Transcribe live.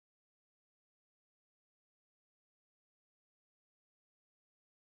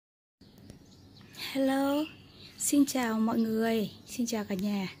Hello, xin chào mọi người, xin chào cả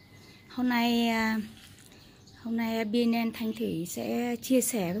nhà. Hôm nay NguyễnThanhThuỷ sẽ chia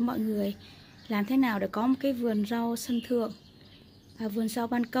sẻ với mọi người làm thế nào để có một cái vườn rau sân thượng, vườn rau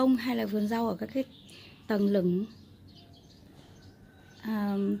ban công hay là vườn rau ở các cái tầng lửng.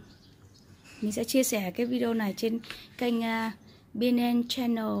 Mình sẽ chia sẻ cái video này trên kênh NguyễnThanhThuỷ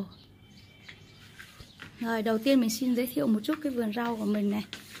Channel. Rồi, đầu tiên mình xin giới thiệu một chút cái vườn rau của mình này.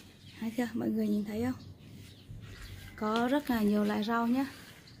 Thấy chưa? Mọi người nhìn thấy không? Có rất là nhiều loại rau nhé.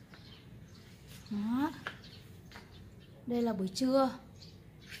 Đó. Đây là buổi trưa,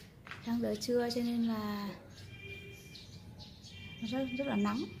 đang giờ trưa cho nên là rất là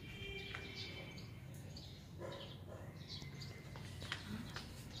nóng.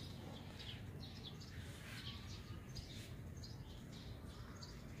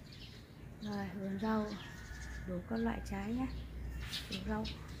 Rồi, vườn rau đủ các loại trái nhé, đủ rau,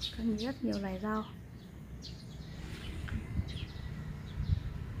 có rất nhiều loại rau.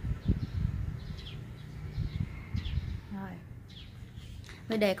 Rồi,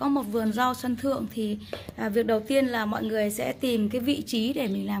 vậy để có một vườn rau sân thượng thì việc đầu tiên là mọi người sẽ tìm cái vị trí để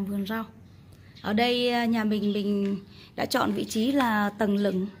mình làm vườn rau. Ở đây nhà mình đã chọn vị trí là tầng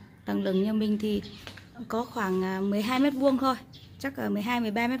lửng. Tầng lửng nhà mình thì có khoảng 12 mét vuông thôi, chắc là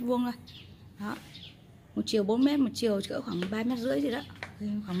 12-13 mét vuông thôi. Đó. Một chiều 4 mét, một chiều cỡ khoảng 3,5 mét gì đó.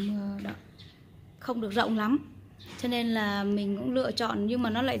 Khoảng đó. Không được rộng lắm. Cho nên là mình cũng lựa chọn, nhưng mà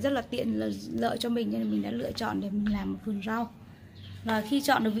nó lại rất là tiện lợi cho mình, nên mình đã lựa chọn để mình làm một vườn rau. Và khi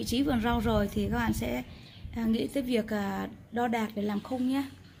chọn được vị trí vườn rau rồi thì các bạn sẽ nghĩ tới việc đo đạc để làm khung nhé.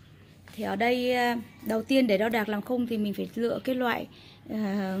 Thì ở đây đầu tiên để đo đạc làm khung thì mình phải lựa cái loại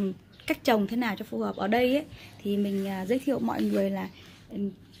cách trồng thế nào cho phù hợp. Ở đây ấy, thì mình giới thiệu mọi người là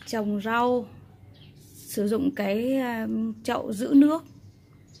trồng rau sử dụng cái chậu giữ nước.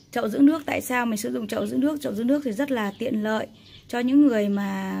 Chậu giữ nước, tại sao mình sử dụng chậu giữ nước? Chậu giữ nước thì rất là tiện lợi cho những người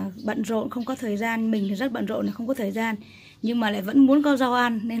mà bận rộn không có thời gian. Mình thì rất bận rộn, không có thời gian nhưng mà lại vẫn muốn có rau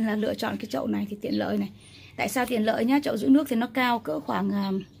ăn, nên là lựa chọn cái chậu này thì tiện lợi này. Tại sao tiện lợi nhá? Chậu giữ nước thì nó cao cỡ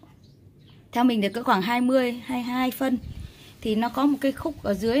khoảng theo mình thì cỡ khoảng 22 phân. Thì nó có một cái khúc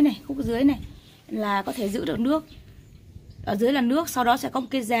ở dưới này, khúc dưới này là có thể giữ được nước. Ở dưới là nước, sau đó sẽ có một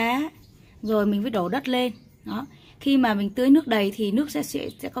cái giá, rồi mình mới đổ đất lên. Đó. Khi mà mình tưới nước đầy thì nước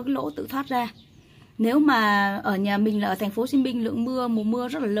sẽ có cái lỗ tự thoát ra. Nếu mà ở nhà mình là ở thành phố Hồ Chí Minh, lượng mùa mưa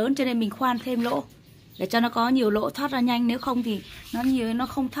rất là lớn, cho nên mình khoan thêm lỗ để cho nó có nhiều lỗ thoát ra nhanh. Nếu không thì nó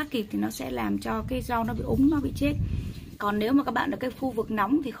không thoát kịp thì nó sẽ làm cho cái rau nó bị úng, nó bị chết. Còn nếu mà các bạn ở cái khu vực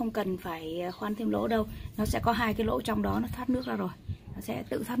nóng thì không cần phải khoan thêm lỗ đâu, nó sẽ có hai cái lỗ trong đó, nó thoát nước ra rồi, nó sẽ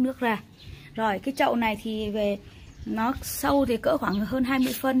tự thoát nước ra. Rồi cái chậu này thì về nó sâu thì cỡ khoảng hơn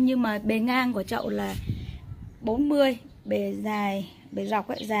 20 phân, nhưng mà bề ngang của chậu là 40, bề dọc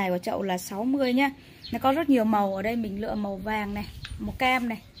ấy, dài của chậu là 60 nhá. Nó có rất nhiều màu. Ở đây mình lựa màu vàng này, màu cam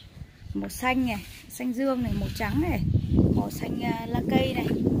này, màu xanh này, xanh dương này, màu trắng này, màu xanh lá cây này,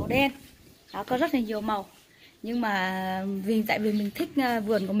 màu đen. Đó, có rất là nhiều màu. Nhưng mà tại vì mình thích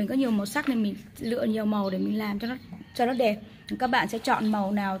vườn của mình có nhiều màu sắc nên mình lựa nhiều màu để mình làm cho nó đẹp. Các bạn sẽ chọn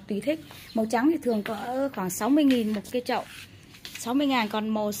màu nào tùy thích. Màu trắng thì thường có khoảng 60.000 một cái chậu, 60.000. Còn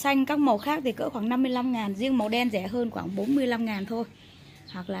màu xanh các màu khác thì cỡ khoảng 55.000. Riêng màu đen rẻ hơn khoảng 45.000 thôi,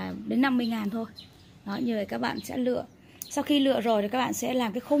 hoặc là đến 50.000 thôi. Đó, như vậy các bạn sẽ lựa. Sau khi lựa rồi thì các bạn sẽ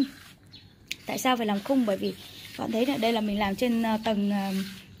làm cái khung. Tại sao phải làm khung? Bởi vì bạn thấy là đây là mình làm trên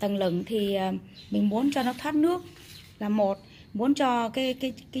tầng lửng thì mình muốn cho nó thoát nước là một, muốn cho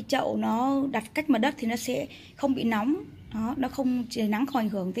cái chậu nó đặt cách mặt đất thì nó sẽ không bị nóng. Đó, nó không, trời nắng không ảnh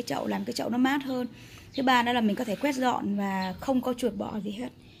hưởng tới chậu, làm cái chậu nó mát hơn. Thứ ba đó là mình có thể quét dọn và không có chuột bọ gì hết.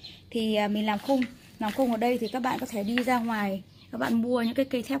 Thì mình làm khung ở đây thì các bạn có thể đi ra ngoài, các bạn mua những cái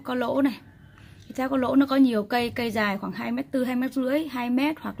cây thép có lỗ này. Cây thép có lỗ nó có nhiều cây dài khoảng 2,4 m, 2,5 m, 2 m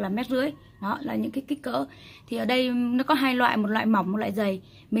hoặc là 1,5 m. Đó là những cái kích cỡ. Thì ở đây nó có hai loại, một loại mỏng, một loại dày.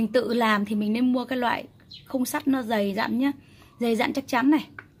 Mình tự làm thì mình nên mua cái loại khung sắt nó dày dặn nhá, dày dặn chắc chắn này,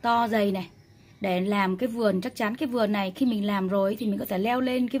 to dày này, để làm cái vườn chắc chắn. Cái vườn này khi mình làm rồi thì mình có thể leo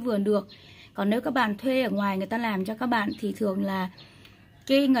lên cái vườn được. Còn nếu các bạn thuê ở ngoài người ta làm cho các bạn thì thường là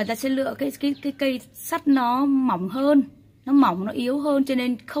người ta sẽ lựa cái cây sắt nó mỏng hơn, nó mỏng, nó yếu hơn, cho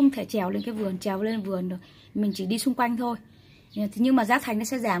nên không thể trèo lên vườn được. Mình chỉ đi xung quanh thôi. Nhưng mà giá thành nó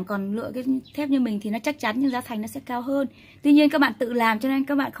sẽ giảm. Còn lựa cái thép như mình thì nó chắc chắn nhưng giá thành nó sẽ cao hơn. Tuy nhiên các bạn tự làm cho nên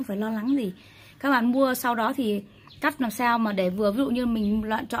các bạn không phải lo lắng gì. Các bạn mua sau đó thì cắt làm sao mà để vừa. Ví dụ như mình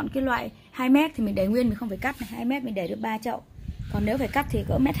chọn cái loại 2 m thì mình để nguyên, mình không phải cắt này. 2 m mình để được 3 chậu. Còn nếu phải cắt thì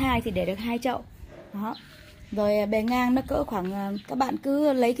cỡ 1,2 m thì để được 2 chậu. Đó. Rồi bề ngang nó cỡ khoảng, các bạn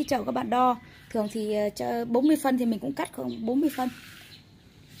cứ lấy cái chậu các bạn đo. Thường thì 40 phân thì mình cũng cắt khoảng 40 phân.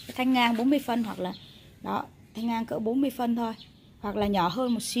 cái thanh ngang 40 phân, hoặc là đó, thanh ngang cỡ 40 phân thôi, hoặc là nhỏ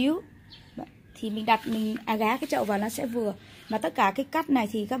hơn một xíu. Thì mình đặt, mình gá cái chậu vào nó sẽ vừa. Mà tất cả cái cắt này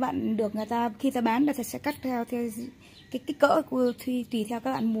thì các bạn được người ta khi ta bán, người ta sẽ cắt theo cái kích cỡ của tùy theo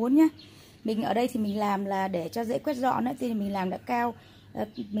các bạn muốn nhé. Mình ở đây thì mình làm là để cho dễ quét dọn ấy, thì mình làm đã cao,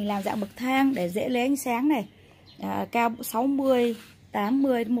 mình làm dạng bậc thang để dễ lấy ánh sáng này, cao 60,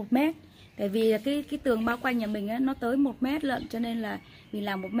 80 đến 1 mét. Tại vì cái tường bao quanh nhà mình ấy, nó tới 1 mét lận, cho nên là mình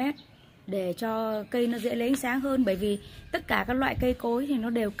làm 1 mét để cho cây nó dễ lấy ánh sáng hơn. Bởi vì tất cả các loại cây cối thì nó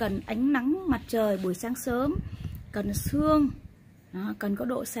đều cần ánh nắng mặt trời buổi sáng sớm, cần sương, đó, cần có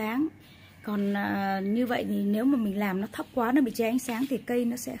độ sáng. Còn như vậy thì nếu mà mình làm nó thấp quá, nó bị che ánh sáng thì cây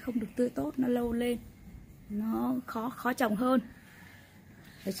nó sẽ không được tươi tốt, nó lâu lên, nó khó trồng hơn.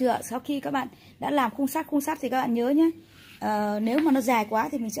 Được chưa? Sau khi các bạn đã làm khung sắt thì các bạn nhớ nhé, nếu mà nó dài quá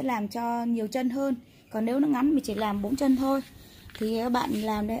thì mình sẽ làm cho nhiều chân hơn, còn nếu nó ngắn mình chỉ làm 4 chân thôi. Thì các bạn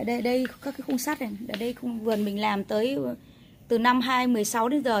làm đây các cái khung sắt này, ở đây khung vườn mình làm tới từ năm 2016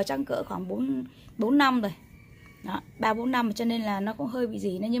 đến giờ chắc cỡ khoảng 4 năm rồi. Đó, 3-4 năm, cho nên là nó cũng hơi bị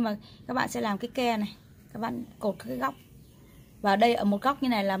gì nữa. Nhưng mà các bạn sẽ làm cái ke này, các bạn cột cái góc. Và đây ở một góc như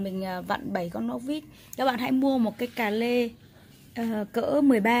này là mình vặn 7 con ốc vít. Các bạn hãy mua một cái cà lê cỡ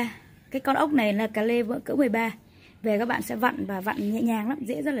 13. Cái con ốc này là cà lê cỡ 13. Về các bạn sẽ vặn, và vặn nhẹ nhàng lắm,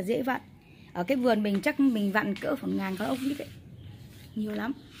 rất là dễ vặn. Ở cái vườn mình chắc mình vặn cỡ khoảng 1000 con ốc vít ấy. Nhiều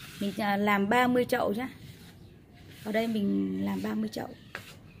lắm. Mình làm 30 chậu nhá. Ở đây mình làm 30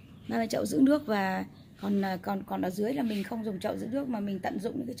 chậu giữ nước. Và còn ở dưới là mình không dùng chậu giữ nước, mà mình tận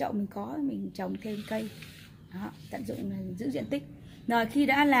dụng những cái chậu mình có, mình trồng thêm cây. Đó, tận dụng là giữ diện tích. Rồi khi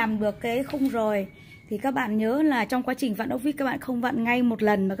đã làm được cái khung rồi thì các bạn nhớ là trong quá trình vặn ốc vít các bạn không vặn ngay một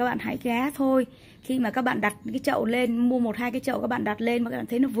lần, mà các bạn hãy gá thôi. Khi mà các bạn đặt cái chậu lên, mua 1-2 cái chậu các bạn đặt lên mà các bạn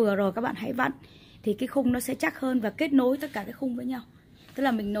thấy nó vừa rồi, các bạn hãy vặn, thì cái khung nó sẽ chắc hơn và kết nối tất cả cái khung với nhau. Tức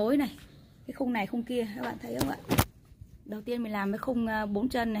là mình nối này, cái khung này khung kia, các bạn thấy không ạ? Đầu tiên mình làm cái khung 4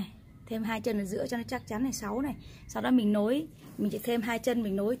 chân này, thêm 2 chân ở giữa cho nó chắc chắn này, 6 này. Sau đó mình nối, mình chỉ thêm 2 chân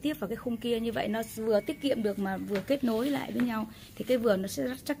mình nối tiếp vào cái khung kia, như vậy nó vừa tiết kiệm được mà vừa kết nối lại với nhau, thì cái vườn nó sẽ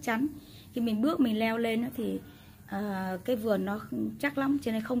rất chắc chắn. Khi mình bước mình leo lên thì cái vườn nó chắc lắm,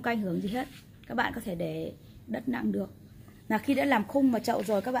 cho nên không có ảnh hưởng gì hết. Các bạn có thể để đất nặng được. Là khi đã làm khung và chậu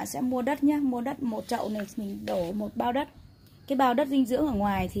rồi các bạn sẽ mua đất nhé. Mua đất, một chậu này mình đổ một bao đất. Cái bao đất dinh dưỡng ở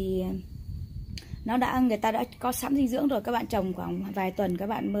ngoài thì người ta đã có sẵn dinh dưỡng rồi. Các bạn trồng khoảng vài tuần các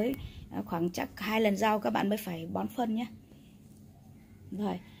bạn mới, khoảng chắc 2 lần rau các bạn mới phải bón phân nhé.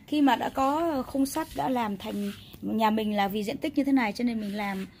 Rồi khi mà đã có khung sắt đã làm thành, nhà mình là vì diện tích như thế này cho nên mình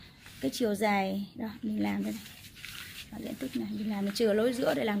làm cái chiều dài đó, mình làm đây này, diện tích này mình làm, mình chừa lối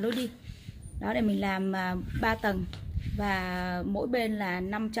giữa để làm lối đi đó, để mình làm 3 tầng và mỗi bên là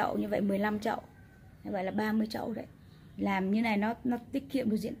 5 chậu, như vậy 15 chậu, như vậy là 30 chậu đấy. Làm như này nó tiết kiệm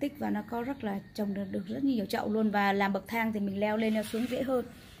được diện tích và nó có rất là trồng được rất nhiều chậu luôn. Và làm bậc thang thì mình leo lên leo xuống dễ hơn,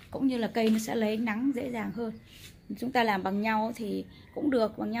 cũng như là cây nó sẽ lấy nắng dễ dàng hơn. Chúng ta làm bằng nhau thì cũng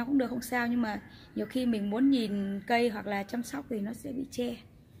được, bằng nhau cũng được không sao, nhưng mà nhiều khi mình muốn nhìn cây hoặc là chăm sóc thì nó sẽ bị che.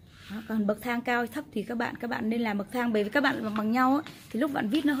 Đó, còn bậc thang cao hay thấp thì các bạn nên làm bậc thang, bởi vì các bạn bằng nhau ấy, thì lúc vặn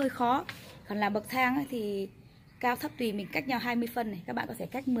vít nó hơi khó. Còn là bậc thang ấy, thì cao thấp tùy mình cách nhau 20 phân này, các bạn có thể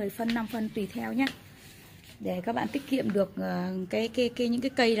cách 10 phân, 5 phân tùy theo nhé, để các bạn tiết kiệm được những cái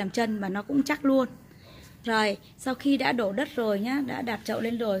cây làm chân mà nó cũng chắc luôn. Rồi sau khi đã đổ đất rồi nhá, đã đặt chậu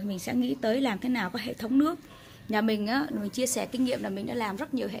lên rồi, mình sẽ nghĩ tới làm thế nào có hệ thống nước. Nhà mình á, mình chia sẻ kinh nghiệm là mình đã làm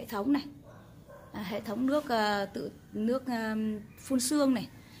rất nhiều hệ thống này, hệ thống nước nước phun sương này,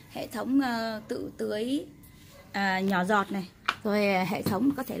 hệ thống tự tưới nhỏ giọt này, rồi hệ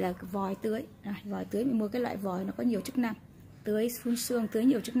thống có thể là vòi tưới. Vòi tưới mình mua cái loại vòi nó có nhiều chức năng, tưới phun sương, tưới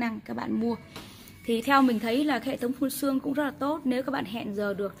nhiều chức năng, các bạn mua. Thì theo mình thấy là hệ thống phun sương cũng rất là tốt. Nếu các bạn hẹn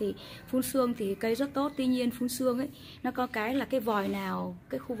giờ được thì phun sương thì cây rất tốt. Tuy nhiên phun sương ấy, nó có cái là cái vòi nào,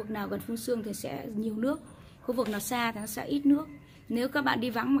 cái khu vực nào gần phun sương thì sẽ nhiều nước, khu vực nào xa thì nó sẽ ít nước. Nếu các bạn đi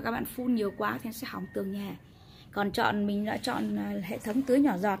vắng mà các bạn phun nhiều quá thì nó sẽ hỏng tường nhà. Còn mình đã chọn hệ thống tưới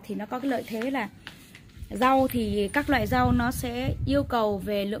nhỏ giọt thì nó có cái lợi thế là rau thì các loại rau nó sẽ yêu cầu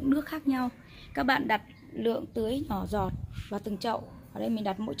về lượng nước khác nhau. Các bạn đặt lượng tưới nhỏ giọt vào từng chậu. Ở đây mình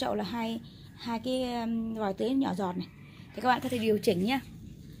đặt mỗi chậu là hai cái vòi tưới nhỏ giọt này, thì các bạn có thể điều chỉnh nhé.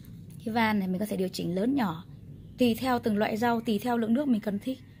 Cái van này mình có thể điều chỉnh lớn nhỏ tùy theo từng loại rau, tùy theo lượng nước mình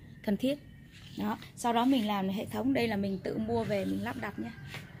cần thiết. Đó, sau đó mình làm hệ thống, đây là mình tự mua về mình lắp đặt nhé.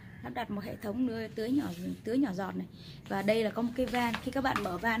 Lắp đặt một hệ thống tưới nhỏ giọt này. Và đây là có một cái van, khi các bạn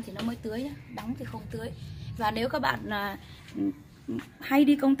mở van thì nó mới tưới nhé, đóng thì không tưới. Và nếu các bạn hay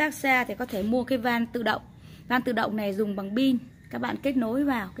đi công tác xa thì có thể mua cái van tự động. Van tự động này dùng bằng pin, các bạn kết nối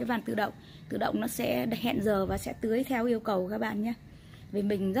vào cái van tự động nó sẽ hẹn giờ và sẽ tưới theo yêu cầu của các bạn nhé. vì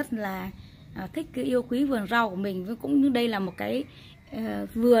mình rất là thích cái yêu quý vườn rau của mình. Cũng như đây là một cái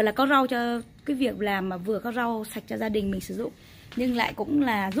vừa là có rau cho cái việc làm, mà vừa có rau sạch cho gia đình mình sử dụng, nhưng lại cũng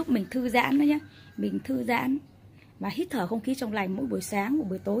là giúp mình thư giãn đó nhé. Mình thư giãn và hít thở không khí trong lành. Mỗi buổi sáng, mỗi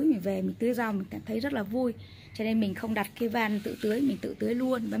buổi tối mình về mình tưới rau mình cảm thấy rất là vui. Cho nên mình không đặt cái van tự tưới, mình tự tưới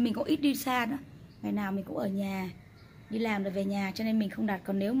luôn. Và mình cũng ít đi xa nữa, ngày nào mình cũng ở nhà, đi làm rồi về nhà, cho nên mình không đặt.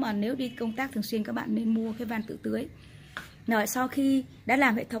 Còn nếu đi công tác thường xuyên, các bạn nên mua cái van tự tưới. Rồi sau khi đã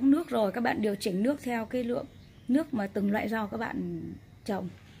làm hệ thống nước rồi, các bạn điều chỉnh nước theo cái lượng nước mà từng loại rau các bạn trồng.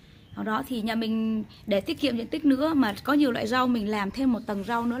 Sau đó thì nhà mình để tiết kiệm diện tích nữa, mà có nhiều loại rau, mình làm thêm một tầng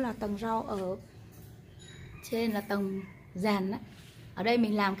rau nữa là tầng rau ở trên là tầng giàn. Ở đây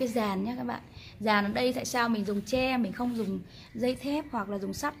mình làm cái giàn nhé các bạn. Giàn ở đây tại sao mình dùng tre, mình không dùng dây thép hoặc là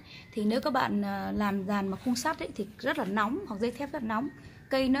dùng sắt? Thì nếu các bạn làm giàn mà khung sắt ấy, thì rất là nóng, hoặc dây thép rất nóng,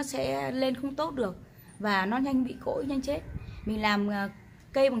 cây nó sẽ lên không tốt được và nó nhanh bị cỗi, nhanh chết. Mình làm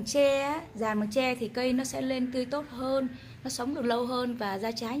cây bằng tre, giàn bằng tre thì cây nó sẽ lên tươi tốt hơn, nó sống được lâu hơn và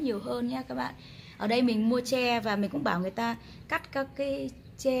ra trái nhiều hơn nhé các bạn. Ở đây mình mua tre và mình cũng bảo người ta cắt các cái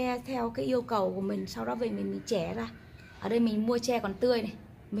tre theo cái yêu cầu của mình, sau đó về mình chẻ ra. Ở đây mình mua tre còn tươi này,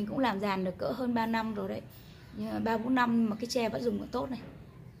 mình cũng làm giàn được cỡ hơn 3 năm rồi đấy, 3-4 năm mà cái tre vẫn dùng còn tốt này.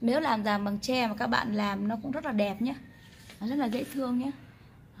 Nếu làm giàn bằng tre mà các bạn làm nó cũng rất là đẹp nhé, nó rất là dễ thương nhé.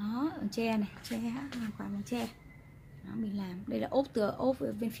 Đó, tre này, tre quả bằng tre. Đó, mình làm đây là ốp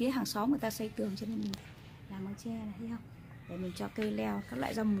bên phía hàng xóm người ta xây tường, cho nên mình làm bằng tre này, thấy không? Để mình cho cây leo, các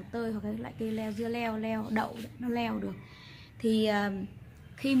loại rau mùng tơi hoặc các loại cây leo, dưa leo, đậu nó leo được. Thì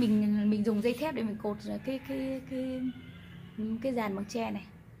khi mình dùng dây thép để mình cột cái giàn bằng tre này.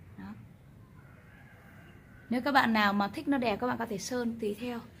 Đó. Nếu các bạn nào mà thích nó đẹp, các bạn có thể sơn tùy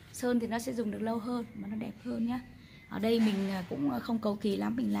theo. Sơn thì nó sẽ dùng được lâu hơn mà nó đẹp hơn nhá. Ở đây mình cũng không cầu kỳ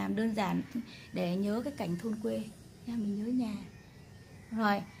lắm, mình làm đơn giản để nhớ cái cảnh thôn quê nha, mình nhớ nhà.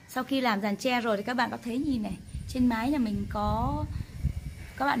 Rồi, sau khi làm giàn tre rồi thì các bạn có thấy nhìn này, trên mái nhà mình có,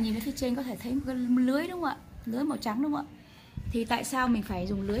 các bạn nhìn ở phía trên có thể thấy một cái lưới đúng không ạ? Lưới màu trắng đúng không ạ? Thì tại sao mình phải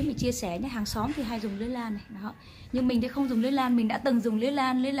dùng lưới, mình chia sẻ nhé. Hàng xóm thì hay dùng lưới lan này đó, nhưng mình thì không dùng lưới lan. Mình đã từng dùng lưới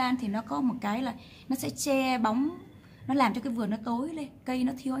lan. Lưới lan thì nó có một cái là nó sẽ che bóng, nó làm cho cái vườn nó tối lên, cây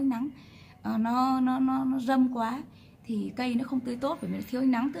nó thiếu ánh nắng, nó râm quá thì cây nó không tươi tốt bởi vì nó thiếu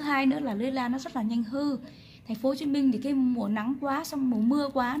ánh nắng. Thứ hai nữa là lưới lan nó rất là nhanh hư. Thành phố Hồ Chí Minh thì cái mùa nắng quá, xong mùa mưa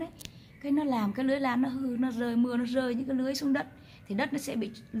quá đấy, cái nó làm cái lưới lan nó hư, nó rơi mưa, nó rơi những cái lưới xuống đất thì đất nó sẽ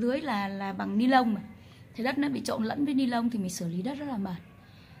bị, lưới là bằng ni lông thì đất nó bị trộn lẫn với ni lông thì mình xử lý đất rất là mệt.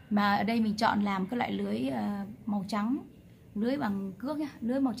 Mà ở đây mình chọn làm cái loại lưới màu trắng, lưới bằng cước nhá,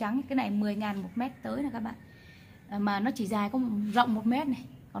 lưới màu trắng. Cái này 10.000 một mét tới này các bạn, mà nó chỉ dài có rộng 1 mét này,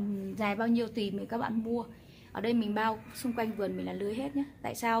 còn dài bao nhiêu tùy mình các bạn mua. Ở đây mình bao xung quanh vườn mình là lưới hết nhé.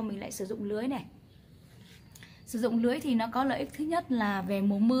 Tại sao mình lại sử dụng lưới này? Sử dụng lưới thì nó có lợi ích thứ nhất là về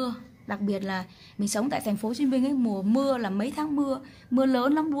mùa mưa, đặc biệt là mình sống tại thành phố Hồ Chí Minh ấy, mùa mưa là mấy tháng mưa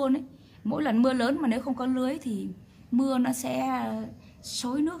lớn lắm luôn ấy. Mỗi lần mưa lớn mà nếu không có lưới thì mưa nó sẽ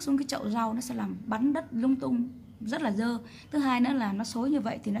xối nước xuống cái chậu rau, nó sẽ làm bắn đất lung tung, rất là dơ. Thứ hai nữa là nó xối như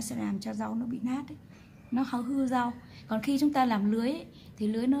vậy thì nó sẽ làm cho rau nó bị nát ấy, nó hư rau. Còn khi chúng ta làm lưới ấy, thì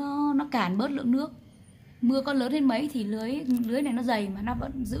lưới nó cản bớt lượng nước. Mưa có lớn đến mấy thì lưới này nó dày mà nó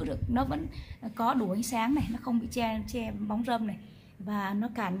vẫn giữ được, nó vẫn có đủ ánh sáng này, nó không bị che bóng râm này, và nó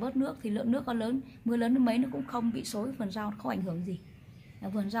cản bớt nước thì lượng nước có lớn, mưa lớn đến mấy nó cũng không bị xối vườn rau, không ảnh hưởng gì.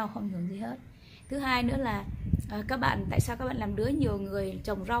 Vườn rau không ảnh hưởng gì hết. Thứ hai nữa là các bạn, tại sao các bạn làm lưới? Nhiều người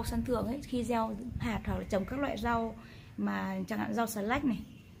trồng rau sân thượng ấy, khi gieo hạt hoặc là trồng các loại rau mà chẳng hạn rau xà lách này,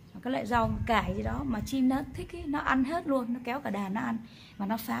 các loại rau cải gì đó mà chim nó thích ấy, nó ăn hết luôn, nó kéo cả đàn nó ăn và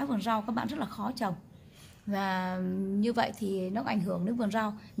nó phá vườn rau, các bạn rất là khó trồng. Và như vậy thì nó ảnh hưởng đến vườn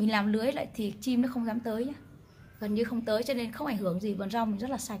rau. Mình làm lưới lại thì chim nó không dám tới nhá, gần như không tới, cho nên không ảnh hưởng gì, vườn rau mình rất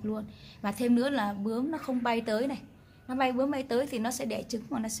là sạch luôn. Và thêm nữa là bướm nó không bay tới này, bướm bay tới thì nó sẽ đẻ trứng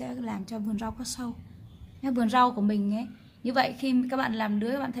và nó sẽ làm cho vườn rau có sâu. Vườn rau của mình ấy, như vậy khi các bạn làm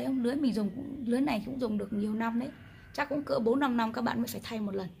lưới, các bạn thấy không, lưới mình dùng lưới này cũng dùng được nhiều năm đấy, chắc cũng cỡ 4-5 năm các bạn mới phải thay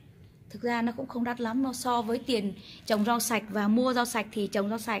một lần. Thực ra nó cũng không đắt lắm, nó so với tiền trồng rau sạch và mua rau sạch thì trồng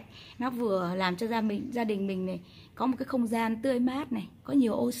rau sạch nó vừa làm cho gia đình mình này có một cái không gian tươi mát này, có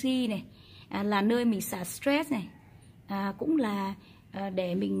nhiều oxy này, là nơi mình xả stress này, cũng là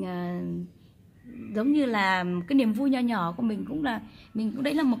để mình giống như là cái niềm vui nho nhỏ của mình, cũng là mình cũng,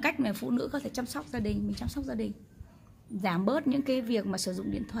 đấy là một cách mà phụ nữ có thể chăm sóc gia đình, mình chăm sóc gia đình, giảm bớt những cái việc mà sử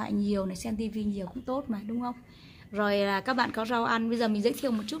dụng điện thoại nhiều này, xem tivi nhiều cũng tốt mà, đúng không? Rồi là các bạn có rau ăn. Bây giờ mình giới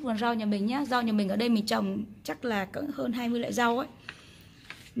thiệu một chút vườn rau nhà mình nhé. Rau nhà mình ở đây mình trồng chắc là cỡ hơn 20 loại rau ấy.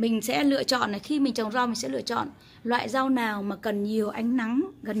 mình sẽ lựa chọn này, khi mình trồng rau mình sẽ lựa chọn loại rau nào mà cần nhiều ánh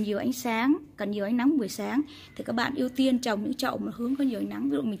nắng, cần nhiều ánh sáng, cần nhiều ánh nắng buổi sáng thì các bạn ưu tiên trồng những chậu mà hướng có nhiều ánh nắng.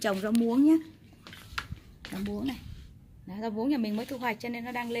 Ví dụ mình trồng rau muống nhé, rau muống này. Đó, rau muống nhà mình mới thu hoạch cho nên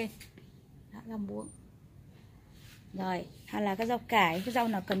nó đang lên. Đó, rau muống. Rồi, hay là cái rau cải, cái rau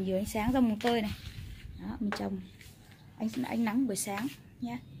nào cần nhiều ánh sáng, rau mùng tơi này. Đó, mình trồng ánh nắng buổi sáng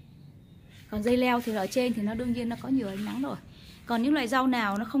nhé. Còn dây leo thì ở trên thì nó đương nhiên nó có nhiều ánh nắng rồi. Còn những loại rau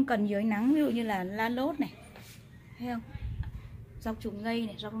nào nó không cần nhiều ánh nắng, ví dụ như là lá lốt này, thấy không? Rau trùng ngây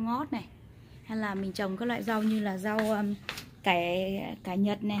này, rau ngót này. Hay là mình trồng các loại rau như là rau cải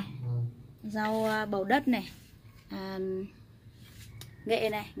nhật này, rau bầu đất này, nghệ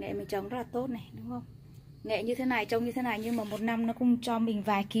này, nghệ mình trồng rất là tốt này, đúng không? Nghệ như thế này, trông như thế này nhưng mà một năm nó cũng cho mình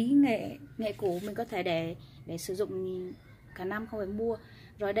vài ký nghệ củ, mình có thể để sử dụng cả năm không phải mua.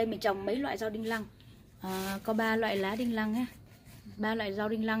 Rồi đây mình trồng mấy loại rau đinh lăng, có 3 loại lá đinh lăng á, 3 loại rau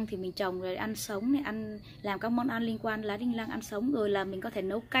đinh lăng thì mình trồng rồi ăn sống này, ăn làm các món ăn liên quan lá đinh lăng ăn sống, rồi là mình có thể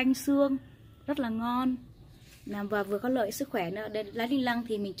nấu canh xương rất là ngon, và vừa có lợi sức khỏe nữa. Đây, lá đinh lăng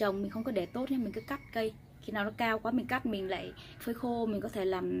thì mình trồng mình không có để tốt nhé, mình cứ cắt cây, khi nào nó cao quá mình cắt, mình lại phơi khô, mình có thể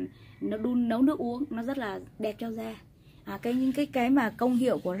làm nó đun nấu nước uống, nó rất là đẹp cho da. Cái mà công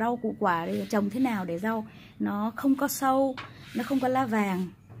hiệu của rau củ quả thì trồng thế nào để rau nó không có sâu, nó không có lá vàng.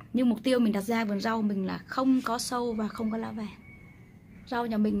 Nhưng mục tiêu mình đặt ra vườn rau mình là không có sâu và không có lá vàng. Rau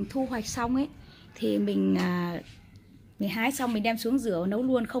nhà mình thu hoạch xong ấy thì mình hái xong mình đem xuống rửa nấu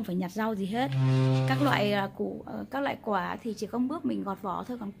luôn, không phải nhặt rau gì hết. Các loại quả thì chỉ có bước mình gọt vỏ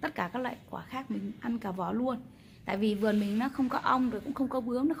thôi, còn tất cả các loại quả khác mình ăn cả vỏ luôn. Tại vì vườn mình nó không có ong rồi cũng không có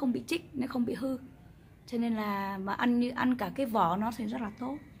bướm, nó không bị chích, nó không bị hư. Cho nên là mà ăn cả cái vỏ nó thì rất là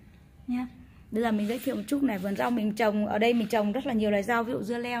tốt nha. Bây giờ mình giới thiệu một chút này, vườn rau mình trồng ở đây, mình trồng rất là nhiều loại rau, ví dụ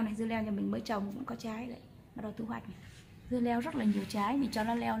dưa leo này, dưa leo nhà mình mới trồng cũng có trái đấy, bắt đầu thu hoạch này. Dưa leo rất là nhiều trái, mình cho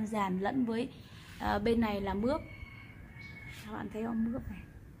nó leo dàn lẫn với bên này là mướp. Các bạn thấy không, mướp này.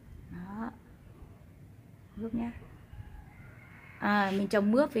 Đó. Mướp nhá. Mình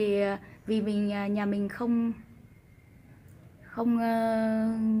trồng mướp vì nhà mình không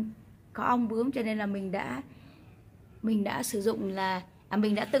có ong bướm, cho nên là mình đã sử dụng là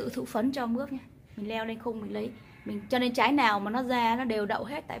mình đã tự thụ phấn cho mướp nha. Mình leo lên khung mình lấy, cho nên trái nào mà nó ra nó đều đậu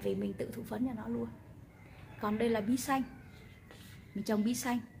hết, tại vì mình tự thụ phấn cho nó luôn. Còn đây là bí xanh, mình trồng bí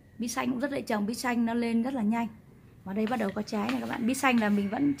xanh cũng rất dễ trồng, bí xanh nó lên rất là nhanh. Và đây bắt đầu có trái này các bạn, bí xanh là mình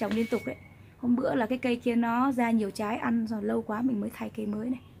vẫn trồng liên tục đấy. Hôm bữa là cái cây kia nó ra nhiều trái, ăn rồi lâu quá mình mới thay cây mới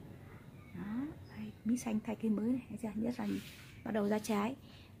này. Đó, bí xanh thay cây mới này, thấy chưa? Nhất là bắt đầu ra trái.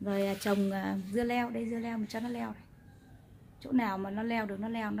 Rồi trồng dưa leo, đây dưa leo mình cho nó leo này. Chỗ nào mà nó leo được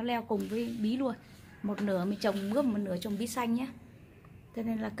nó leo cùng với bí luôn. Một nửa mình trồng mướp, một nửa trồng bí xanh nhé. Cho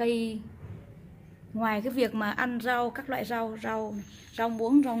nên là cây, ngoài cái việc mà ăn rau, các loại rau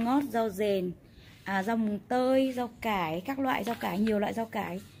muống, rau ngót, rau dền, rau mùng tơi, rau cải, các loại rau cải, nhiều loại rau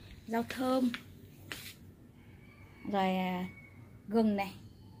cải, rau thơm, rồi gừng này.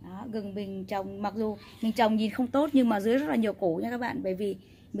 Đó, gừng mình trồng, mặc dù mình trồng nhìn không tốt nhưng mà dưới rất là nhiều củ nha các bạn, bởi vì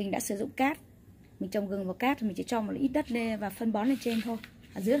mình đã sử dụng cát. Mình trồng gừng vào cát, mình chỉ cho một ít đất lên và phân bón lên trên thôi.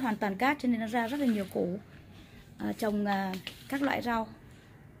 Ở dưới hoàn toàn cát cho nên nó ra rất là nhiều củ. Trồng các loại rau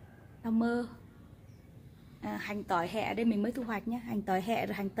mơ, hành tỏi hẹ, đây mình mới thu hoạch nhé, hành tỏi hẹ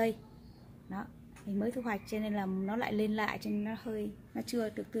rồi hành tây. Đó, mình mới thu hoạch cho nên là nó lại lên lại, cho nên nó chưa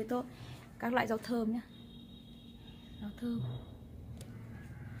được tươi tốt. Các loại rau thơm nhé, rau thơm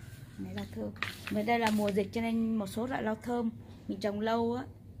này, rau thơm. Và đây là mùa dịch cho nên một số loại rau thơm mình trồng lâu á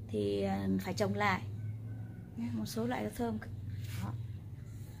thì phải trồng lại. Một số loại rau thơm đó,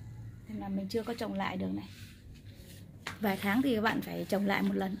 nên là mình chưa có trồng lại được này. Vài tháng thì các bạn phải trồng lại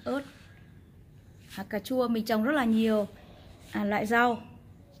một lần. Ớt, cà chua mình trồng rất là nhiều loại rau.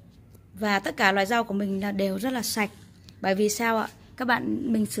 Và tất cả loại rau của mình là đều rất là sạch. Bởi vì sao ạ? Các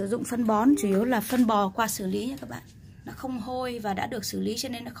bạn, mình sử dụng phân bón chủ yếu là phân bò qua xử lý nha các bạn. Nó không hôi và đã được xử lý cho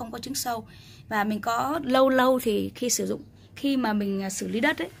nên nó không có trứng sâu. Và mình có lâu thì khi mà mình xử lý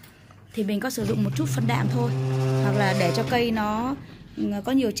đất ấy, thì mình có sử dụng một chút phân đạm thôi. Hoặc là để cho cây nó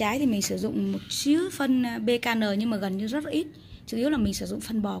có nhiều trái thì mình sử dụng một xíu phân BKN, nhưng mà gần như rất ít. Chủ yếu là mình sử dụng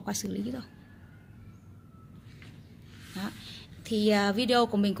phân bò qua xử lý thôi. Đó. Thì video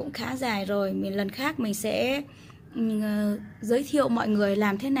của mình cũng khá dài rồi. Lần khác mình sẽ giới thiệu mọi người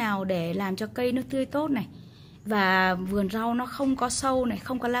làm thế nào để làm cho cây nó tươi tốt này, và vườn rau nó không có sâu này,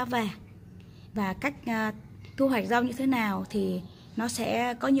 không có lá vàng, và cách thu hoạch rau như thế nào thì nó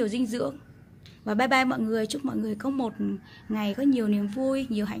sẽ có nhiều dinh dưỡng. Và bye bye mọi người, chúc mọi người có một ngày có nhiều niềm vui,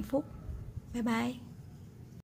 nhiều hạnh phúc. Bye bye.